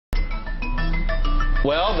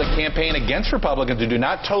Well, the campaign against Republicans who do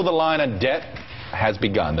not toe the line on debt has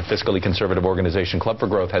begun. The fiscally conservative organization Club for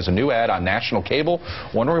Growth has a new ad on national cable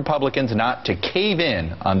warning Republicans not to cave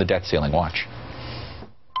in on the debt ceiling. Watch.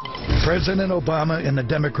 President Obama and the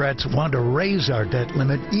Democrats want to raise our debt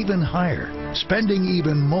limit even higher, spending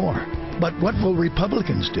even more. But what will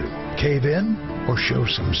Republicans do? Cave in or show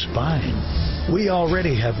some spine? We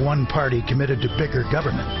already have one party committed to bigger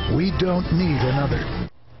government. We don't need another.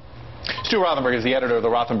 Stu Rothenberg is the editor of the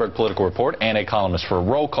Rothenberg Political Report and a columnist for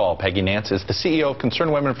Roll Call. Peggy Nance is the CEO of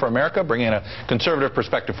Concerned Women for America, bringing in a conservative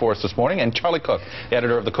perspective for us this morning. And Charlie Cook, the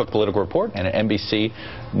editor of the Cook Political Report and an NBC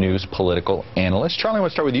News political analyst. Charlie, I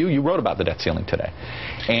want to start with you. You wrote about the debt ceiling today.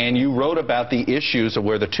 And you wrote about the issues of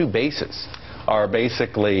where the two bases are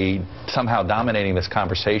basically somehow dominating this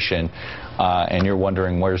conversation, and you're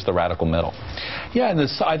wondering where's the radical middle. Yeah, and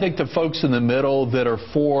I think the folks in the middle that are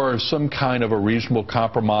for some kind of a reasonable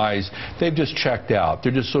compromise, they've just checked out.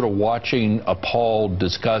 They're just sort of watching, appalled,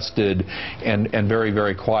 disgusted, and very,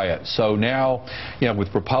 very quiet. So now, you know,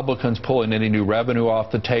 with Republicans pulling any new revenue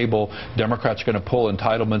off the table, Democrats are going to pull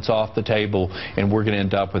entitlements off the table, and we're going to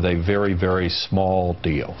end up with a very, very small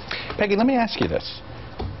deal. Peggy, let me ask you this.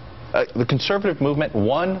 The conservative movement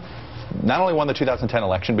not only won the 2010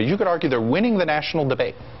 election, but you could argue they're winning the national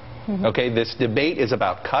debate. Okay, this debate is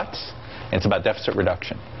about cuts, and it's about deficit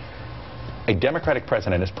reduction. A Democratic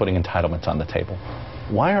president is putting entitlements on the table.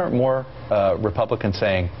 Why aren't more Republicans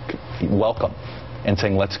saying, welcome, and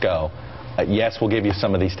saying, let's go? Yes, we'll give you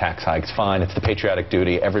some of these tax hikes. Fine, it's the patriotic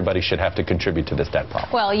duty. Everybody should have to contribute to this debt problem.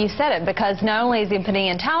 Well, you said it, because not only is he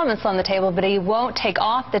putting entitlements on the table, but he won't take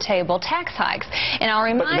off the table tax hikes. And I'll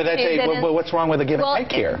remind you that... But what's wrong with a give and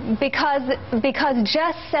take here? Because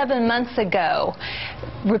just 7 months ago,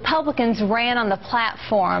 Republicans ran on the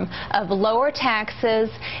platform of lower taxes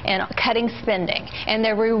and cutting spending. And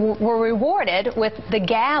they were rewarded with the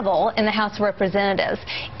gavel in the House of Representatives.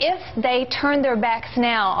 If they turn their backs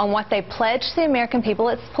now on what they pledged to the American people,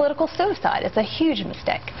 it's political suicide. It's a huge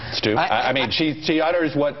mistake. Stu, I mean, she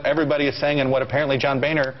utters what everybody is saying and what apparently John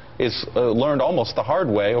Boehner is learned almost the hard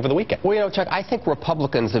way over the weekend. Well, you know, Chuck, I think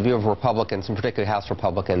Republicans, the view of Republicans, and particularly House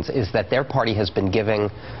Republicans, is that their party has been giving,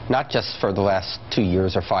 not just for the last 2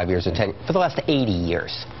 years or 5 years or 10, for the last 80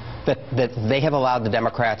 years. That they have allowed the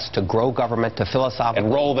Democrats to grow government, to philosophically...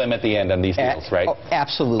 And roll them at the end on these deals, right? Oh,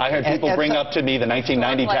 absolutely. I heard people bring up to me the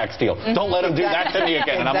 1990 tax deal. Don't let them do that to me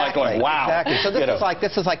again. And I'm like going, wow. Exactly. So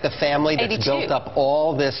this is like the family that's 82. built up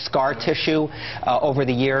all this scar tissue over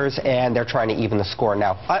the years, and they're trying to even the score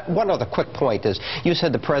now. One other quick point is, you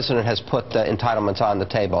said the president has put the entitlements on the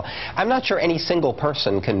table. I'm not sure any single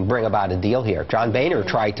person can bring about a deal here. John Boehner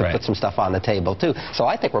tried to put some stuff on the table, too. So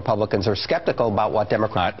I think Republicans are skeptical about what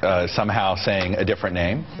Democrats... somehow saying a different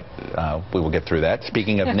name. We will get through that.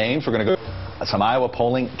 Speaking of names, we're going to go some Iowa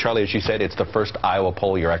polling. Charlie, as you said, it's the first Iowa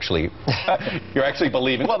poll you're actually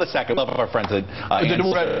believing. Well, the second. Love of our friends at the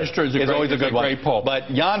New Register is always a good great poll. But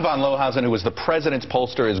Jan von Lohausen, who was the president's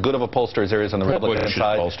pollster, as good of a pollster as there is on the Republican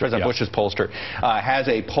side, President Bush's pollster, has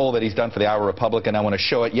a poll that he's done for the Iowa Republican. I want to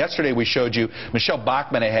show it. Yesterday we showed you Michelle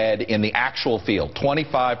Bachmann ahead in the actual field,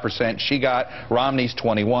 25%. She got Romney's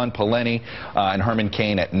 21, Pawlenty and Herman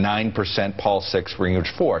Cain at 9%, Paul 6,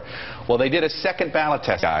 Gingrich 4. Well, they did a second ballot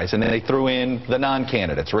test, guys, and then they threw in the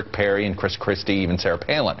non-candidates, Rick Perry and Chris Christie, even Sarah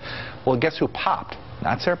Palin. Well, guess who popped?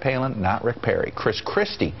 Not Sarah Palin, not Rick Perry, Chris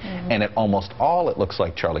Christie. And it almost all, it looks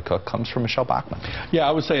like, Charlie Cook, comes from Michelle Bachmann. Yeah,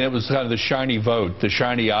 I was saying it was kind of the shiny vote, the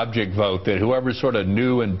shiny object vote, that whoever's sort of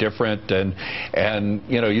new and different and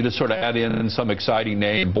you know, you just sort of add in some exciting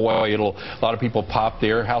name, boy, a lot of people pop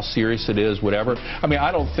there, how serious it is, whatever. I mean,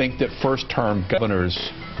 I don't think that first-term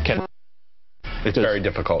governors can... It's very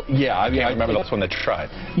difficult. Yeah, I mean, I remember that's when they tried.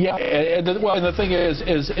 Yeah, and the thing is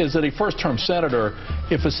that a first-term senator,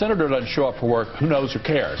 if a senator doesn't show up for work, who knows, who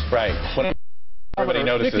cares? Right. Everybody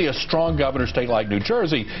notices. Particularly a strong governor state like New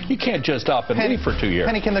Jersey, you can't just up and leave for 2 years.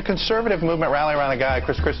 Penny, can the conservative movement rally around a guy,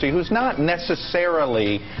 Chris Christie, who's not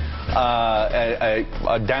necessarily a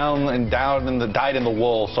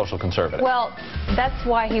dyed-in-the-wool social conservative? Well, that's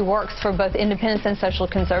why he works for both independents and social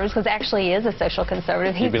conservatives, because actually he is a social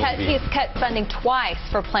conservative. He's cut funding twice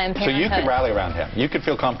for Planned Parenthood. So you could rally around him. You could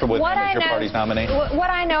feel comfortable with him as your party's nominee?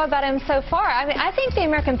 What I know about him so far, I mean, I think the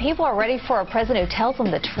American people are ready for a president who tells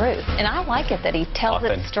them the truth. And I like it that he tells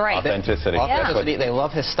it straight. Authenticity. Authenticity. They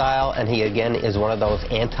love his style, and he, again, is one of those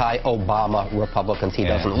anti-Obama Republicans. He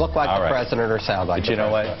doesn't look like the president or sound like the president. But you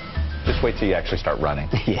know what? Just wait till you actually start running.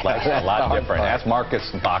 Like, a lot different. Ask Marcus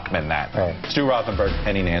Bachmann that. Right. Stu Rothenberg,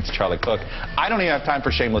 Penny Nance, Charlie Cook. I don't even have time for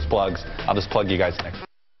shameless plugs. I'll just plug you guys next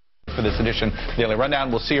for this edition of the Daily Rundown.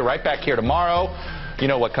 We'll see you right back here tomorrow. You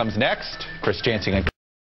know what comes next? Chris Jansing and